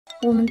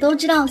我们都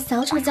知道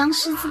小丑僵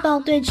尸自爆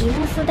对植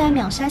物附带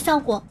秒杀效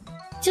果，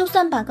就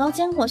算把高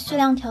坚果血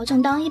量调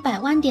整到100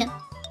万点，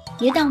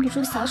也挡不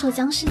住小丑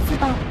僵尸自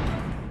爆。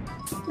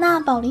那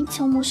保龄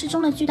球模式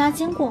中的巨大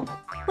坚果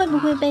会不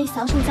会被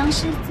小丑僵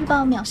尸自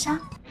爆秒杀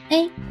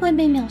 ？A 会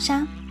被秒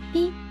杀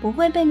 ，B 不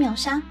会被秒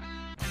杀，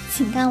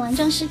请看完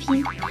整视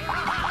频。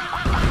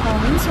保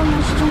龄球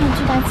模式中的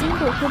巨大坚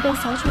果会被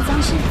小丑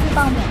僵尸自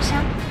爆秒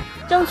杀，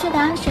正确答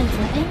案选择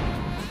A。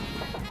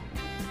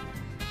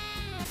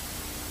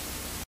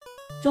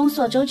众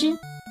所周知，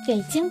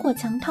给坚果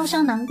墙套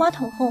上南瓜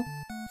头后，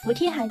扶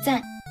梯还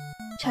在；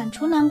铲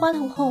除南瓜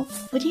头后，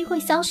扶梯会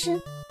消失。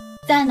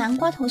在南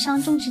瓜头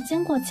上种植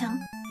坚果墙，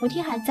扶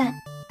梯还在。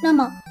那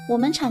么我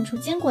们铲除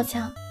坚果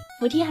墙，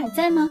扶梯还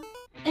在吗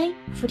 ？A.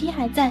 扶梯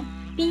还在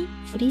 ，B.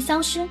 扶梯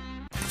消失。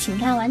请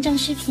看完整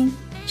视频。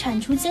铲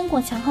除坚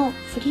果墙后，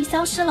扶梯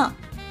消失了，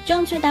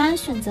正确答案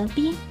选择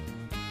B。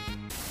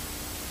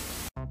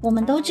我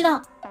们都知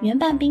道，原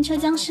版冰车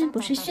僵尸不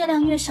是血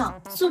量越少，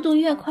速度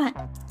越快。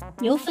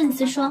有粉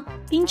丝说，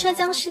冰车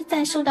僵尸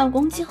在受到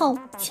攻击后，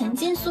前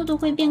进速度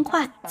会变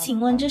快，请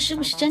问这是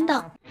不是真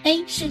的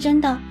 ？A 是真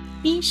的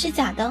 ，B 是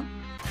假的。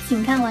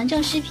请看完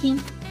整视频。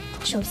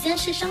首先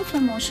是生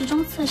存模式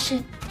中测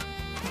试，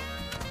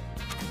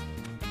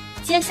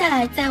接下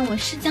来在我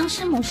是僵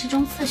尸模式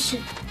中测试。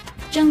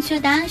正确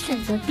答案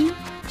选择 B，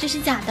 这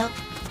是假的。